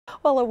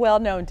Well, a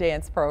well-known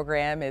dance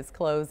program is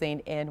closing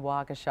in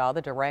Waukesha.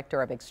 The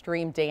director of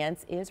Xtreme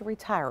Dance is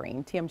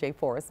retiring.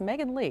 TMJ4's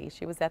Megan Lee,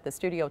 she was at the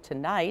studio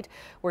tonight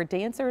where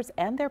dancers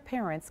and their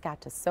parents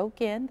got to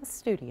soak in the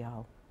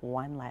studio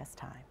one last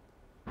time.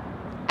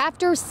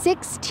 After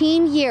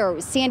 16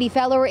 years, Sandy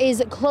Feller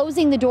is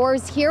closing the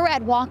doors here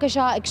at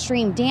Waukesha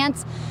Xtreme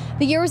Dance.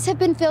 The years have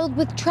been filled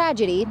with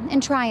tragedy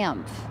and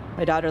triumph.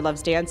 My daughter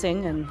loves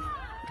dancing, and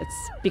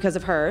it's because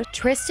of her.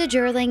 Trista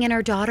Jerling and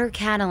her daughter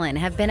Katalyn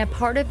have been a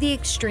part of the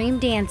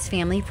Xtreme Dance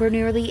family for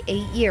nearly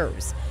 8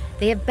 years.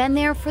 They have been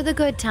there for the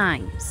good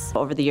times.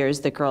 Over the years,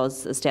 the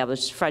girls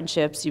established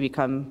friendships. You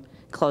become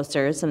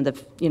closer. Some of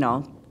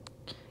the,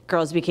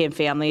 girls became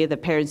family. The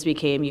parents you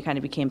kind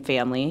of became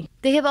family.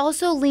 They have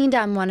also leaned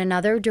on one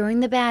another during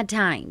the bad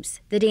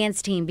times. The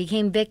dance team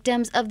became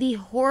victims of the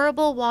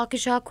horrible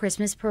Waukesha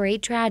Christmas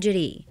Parade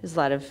tragedy. There's a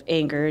lot of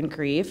anger and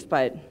grief,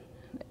 but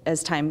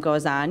as time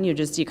goes on, you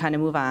kind of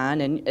move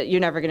on, and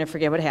you're never going to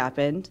forget what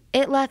happened.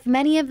 It left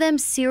many of them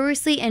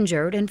seriously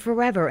injured and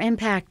forever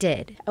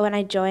impacted. When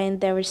I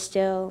joined, there was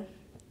still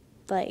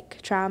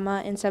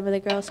trauma in some of the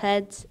girls'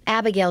 heads.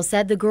 Abigail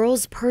said the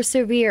girls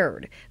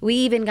persevered. We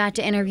even got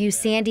to interview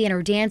Sandy and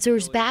her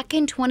dancers back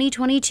in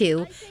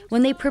 2022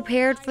 when they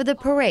prepared for the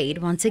parade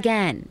once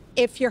again.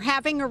 If you're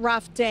having a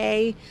rough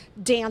day,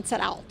 dance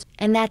it out.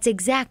 And that's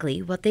exactly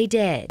what they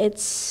did.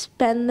 It's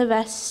been the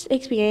best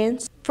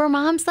experience. For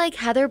moms like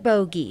Heather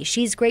Bogey,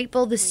 she's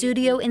grateful the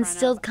studio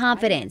instilled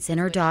confidence in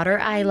her daughter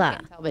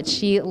Isla. But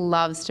she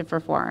loves to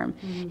perform,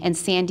 and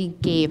Sandy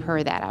gave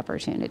her that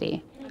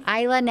opportunity.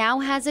 Isla now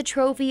has a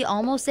trophy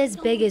almost as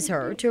big as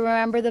her to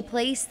remember the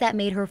place that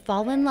made her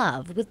fall in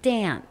love with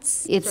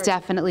dance. It's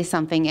definitely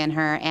something in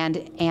her,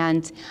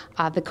 and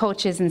the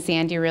coaches and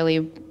Sandy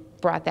really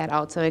brought that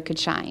out so it could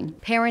shine.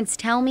 Parents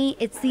tell me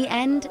it's the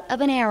end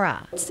of an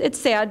era. It's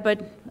sad, but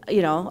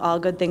all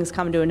good things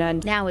come to an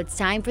end. Now it's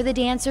time for the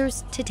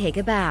dancers to take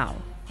a bow.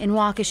 In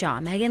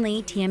Waukesha, Megan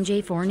Lee,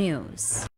 TMJ4 News.